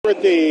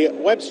at the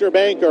Webster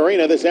Bank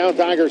Arena. The Sound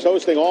Tigers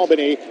hosting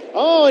Albany.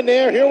 Oh, and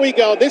here we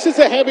go. This is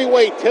a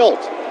heavyweight tilt.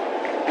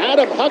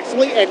 Adam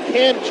Huxley and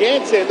Cam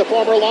Janssen, the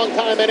former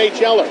longtime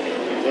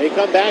NHLer. They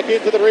come back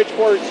into the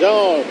Bridgeport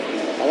zone.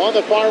 Along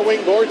the far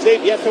wing boards,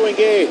 they've yet to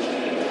engage.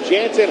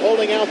 Janssen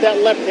holding out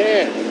that left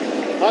hand.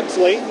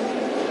 Huxley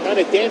kind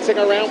of dancing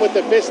around with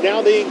the fist.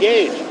 Now they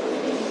engage.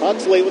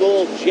 Huxley with a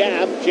little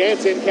jab.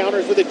 Janssen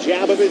counters with a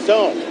jab of his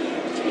own.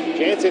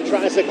 Janssen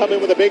tries to come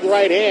in with a big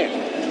right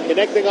hand.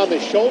 Connecting on the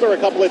shoulder a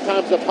couple of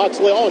times of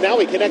Huxley. Oh, now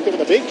he connected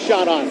with a big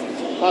shot on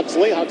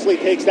Huxley. Huxley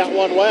takes that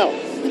one well.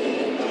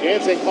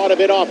 Janssen caught a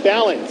bit off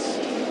balance.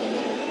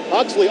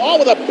 Huxley,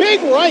 with a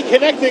big right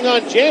connecting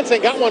on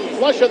Janssen. Got one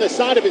flush on the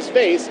side of his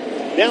face.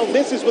 Now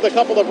misses with a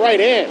couple of right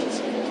hands.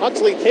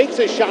 Huxley takes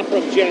a shot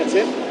from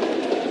Janssen.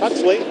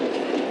 Huxley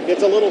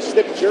gets a little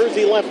stiff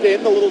jersey left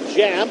in, the little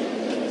jab.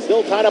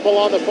 Still tied up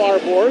along the far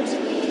boards.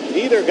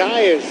 Neither guy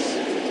has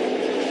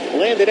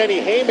landed any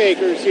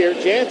haymakers here.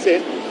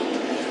 Janssen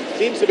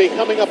seems to be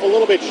coming up a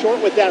little bit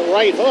short with that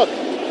right hook.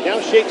 Now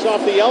shakes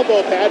off the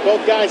elbow pad.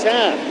 Both guys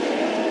have.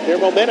 Their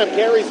momentum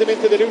carries them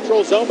into the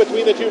neutral zone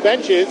between the two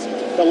benches.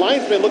 The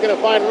linesman looking to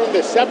find room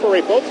to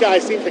separate. Both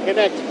guys seem to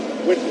connect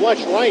with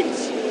flush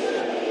rights.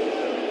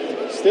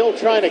 Still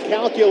trying to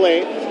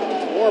calculate.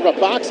 More of a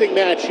boxing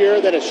match here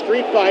than a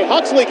street fight.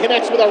 Huxley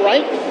connects with a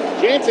right.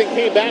 Janssen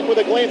came back with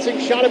a glancing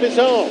shot of his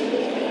own.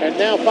 And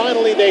now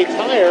finally they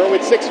tire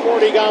with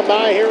 6:40 gone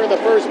by here in the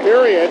first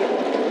period.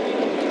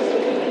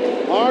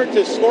 Hard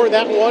to score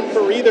that one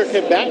for either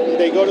combatant.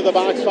 They go to the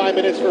box 5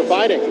 minutes for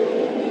fighting.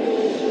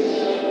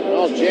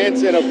 Well,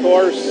 Janssen, of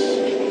course,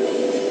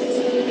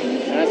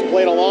 has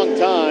played a long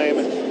time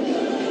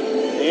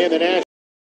in the national.